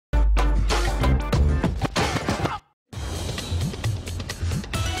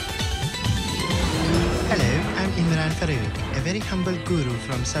very humble guru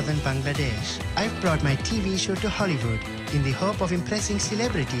from southern Bangladesh. I've brought my TV show to Hollywood in the hope of impressing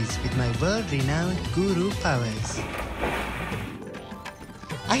celebrities with my world-renowned guru powers.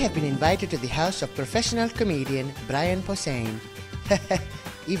 I have been invited to the house of professional comedian Posehn.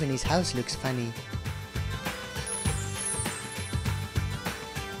 Even his house looks funny.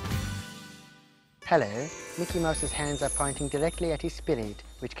 Hello. Mickey Mouse's hands are pointing directly at his spirit,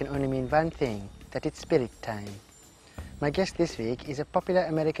 which can only mean one thing, that it's spirit time. My guest this week is a popular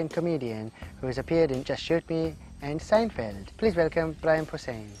American comedian who has appeared in Just Shoot Me and Seinfeld. Please welcome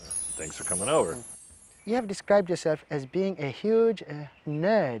Posehn. Thanks for coming over. You have described yourself as being a huge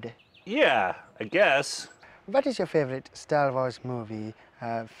nerd. Yeah, I guess. What is your favorite Star Wars movie?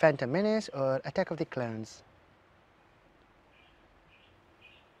 Phantom Menace or Attack of the Clones?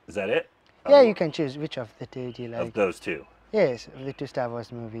 Is that it? Yeah, you can choose which of the two do you like. Of those two? Yes, of the two Star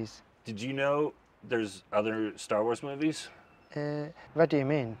Wars movies. Did you know there's other Star Wars movies? What do you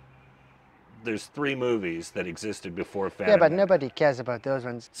mean? There's 3 movies that existed before Phantom Yeah, but Menace. nobody cares about those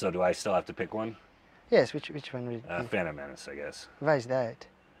ones. So do I still have to pick one? Yes, which one would it be? Phantom Menace, I guess. Why is that?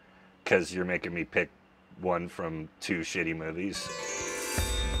 Because you're making me pick one from 2 shitty movies.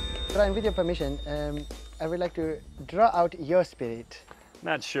 Brian, with your permission, I would like to draw out your spirit.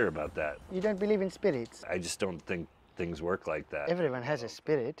 Not sure about that. You don't believe in spirits? I just don't think things work like that. Everyone has a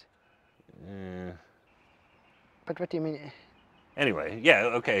spirit. Eh. But what do you mean? Anyway, yeah,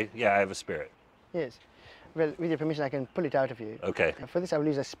 okay. Yeah, I have a spirit. Yes. Well, with your permission, I can pull it out of you. Okay. For this, I will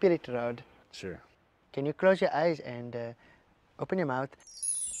use a spirit rod. Sure. Can you close your eyes and open your mouth?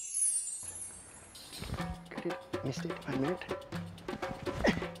 Could you missed it? 1 minute.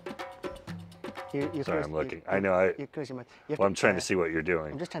 Sorry, I'm looking. I know. You close your mouth. Well, I'm trying to see what you're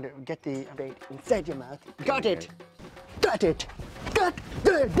doing. I'm just trying to get the bait inside your mouth. Got it! Got it! Got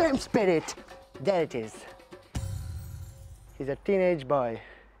the damn spirit! There it is. He's a teenage boy,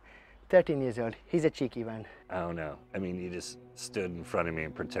 13 years old. He's a cheeky one. I don't know. I mean, you just stood in front of me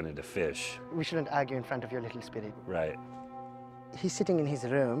and pretended to fish. We shouldn't argue in front of your little spirit. Right. He's sitting in his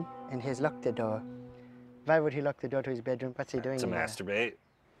room and he has locked the door. Why would he lock the door to his bedroom? What's he doing To in there? masturbate.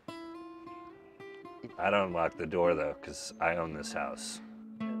 I don't lock the door though, because I own this house.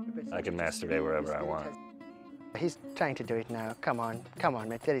 I can masturbate wherever I want. He's trying to do it now. Come on,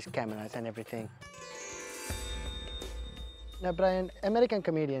 mate. There is cameras and everything. Now, Brian, American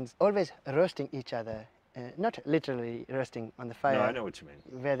comedians always roasting each other. Not literally roasting on the fire. No, I know what you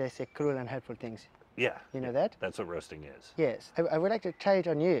mean. Where they say cruel and hurtful things. Yeah. You know that? That's what roasting is. Yes. I would like to try it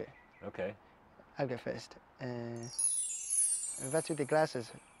on you. Okay. I'll go first. What's with the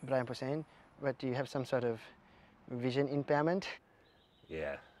glasses, Brian Posehn? What, do you have some sort of vision impairment?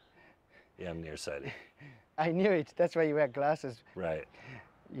 Yeah. Yeah, I'm nearsighted. I knew it. That's why you wear glasses. Right.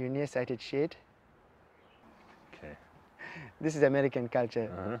 You nearsighted shit. Okay. This is American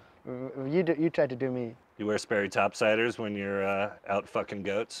culture. Uh-huh. You try to do me. You wear Sperry topsiders when you're out fucking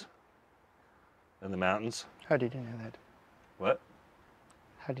goats in the mountains? How did you know that? What?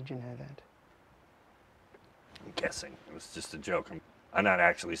 How did you know that? I'm guessing. It was just a joke. I'm not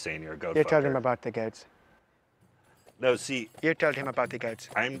actually saying you're a goat You fucker. told him about the goats. No, see. You told him about the goats.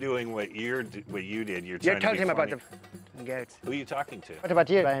 I'm doing what you did. You're trying to be You told him about funny. the goats. Who are you talking to? What about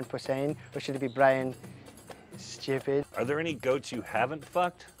you, Brian Posehn? Or should it be Brian Stupid? Are there any goats you haven't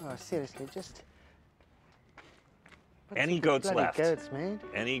fucked? Oh, seriously, just... What's Any with goats bloody left? goats, man?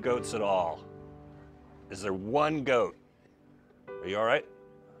 Any goats at all? Is there one goat? Are you all right?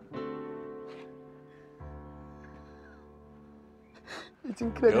 It's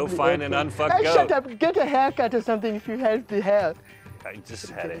incredible. Go find an unfucked Hey, goat. shut up! Get a haircut or something if you have the hair. I just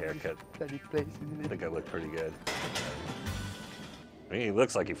had a haircut. Bloody place, I isn't it? think I look pretty good. I mean, he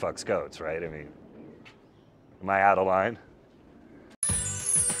looks like he fucks goats, right? I mean, am I out of line?